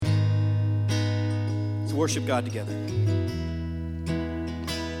Let's worship God together.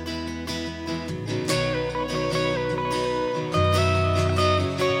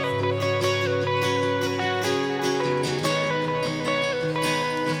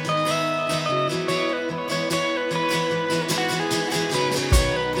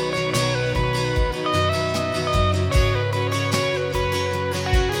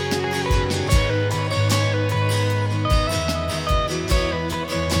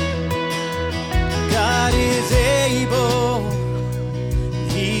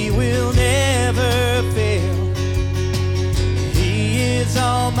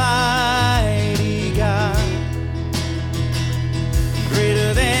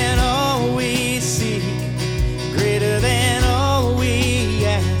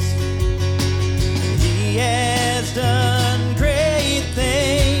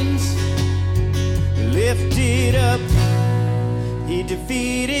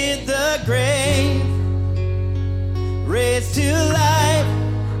 Defeated the grave, raised to life.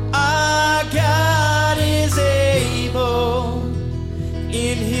 Our God is able.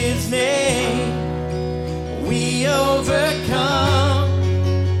 In His name we overcome.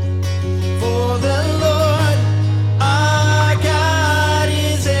 For the Lord our God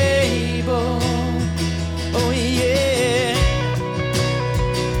is able. Oh yeah.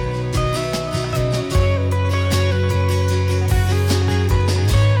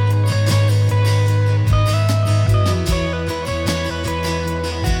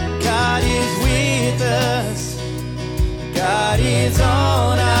 God is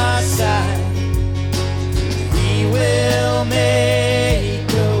on our side. He will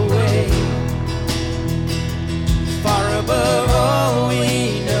make a way. Far above all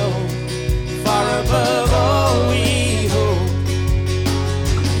we know, far above all we hope.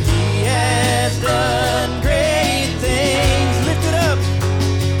 He has done great things. Lift it up,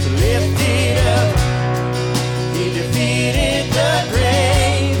 lift it up. He defeated the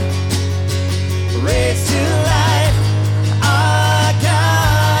grave, raised to life.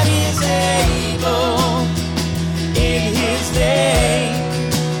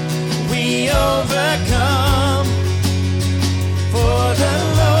 Overcome. For the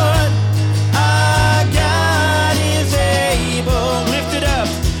Lord our God is able. Lift it up,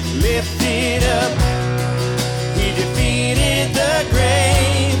 lift it up. He defeated the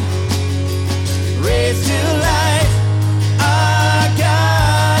grave, raised to life. Our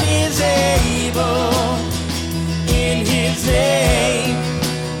God is able. In His name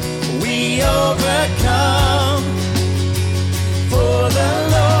we overcome. For the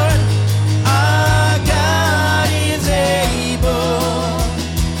Lord our God is able.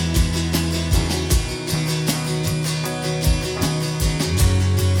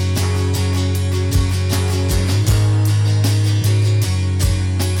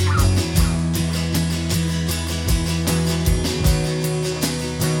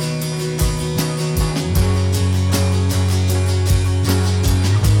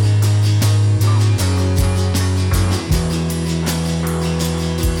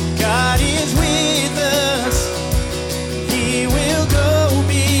 God is with us. He will go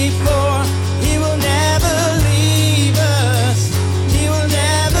before. He will never leave us. He will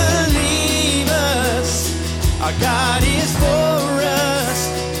never leave us. Our God is for us,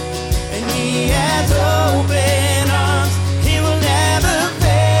 and He has open arms. He will never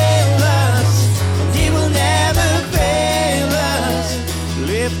fail us, and He will never fail us.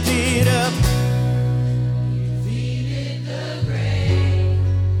 Lift it up. Defeated the grave.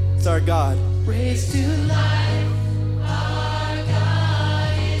 It's our God. Raised to life, our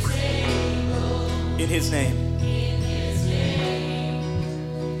God is able. In His name. In His name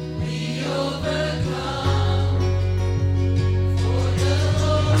we overcome. For the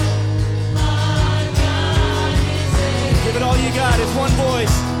Lord our God is able. Give it all you got. It's one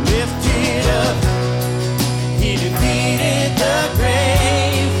voice. Lift it up. He defeated the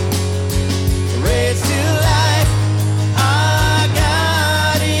grave, raised to life. Our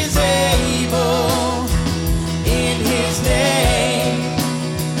God is able. In His name,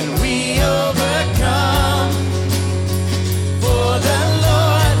 and we overcome. For the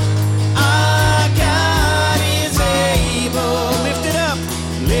Lord our God is able. Lift it up,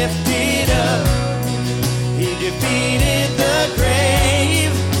 lift it up. He defeated the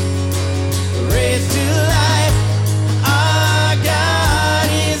grave, raised to life. Our God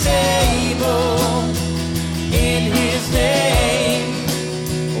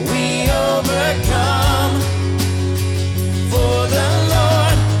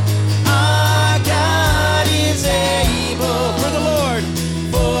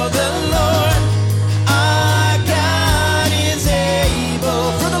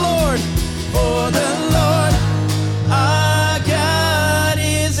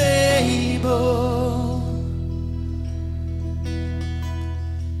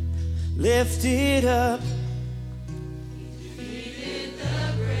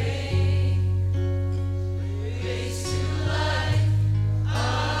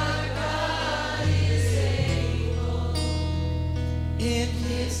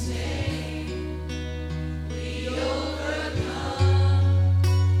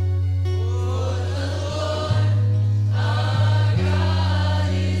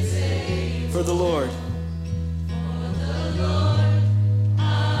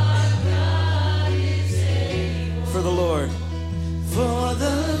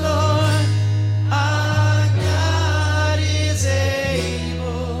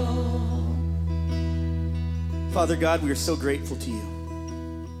Father God, we are so grateful to you.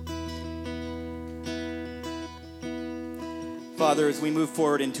 Father, as we move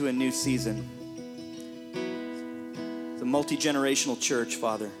forward into a new season, it's a multi-generational church,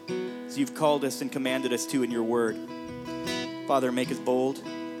 Father, as you've called us and commanded us to in your word. Father, make us bold.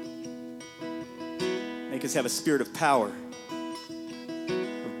 Make us have a spirit of power,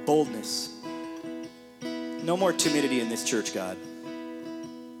 of boldness. No more timidity in this church, God.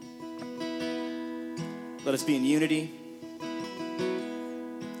 Let us be in unity.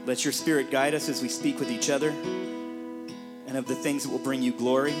 Let your spirit guide us as we speak with each other and of the things that will bring you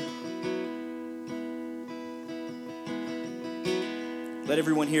glory. Let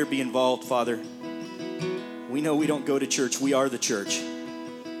everyone here be involved, Father. We know we don't go to church. We are the church.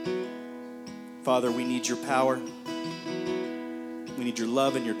 Father, we need your power. We need your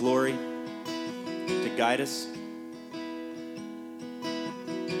love and your glory to guide us.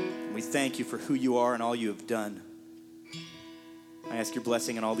 We thank you for who you are and all you have done. I ask your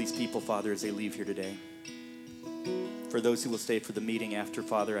blessing on all these people, Father, as they leave here today. For those who will stay for the meeting after,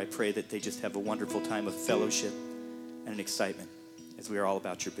 Father, I pray that they just have a wonderful time of fellowship and an excitement as we are all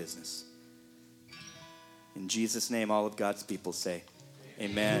about your business. In Jesus' name, all of God's people say,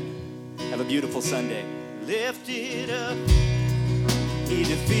 amen. Have a beautiful Sunday. Lifted up, he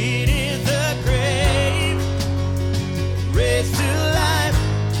defeated the grave, raised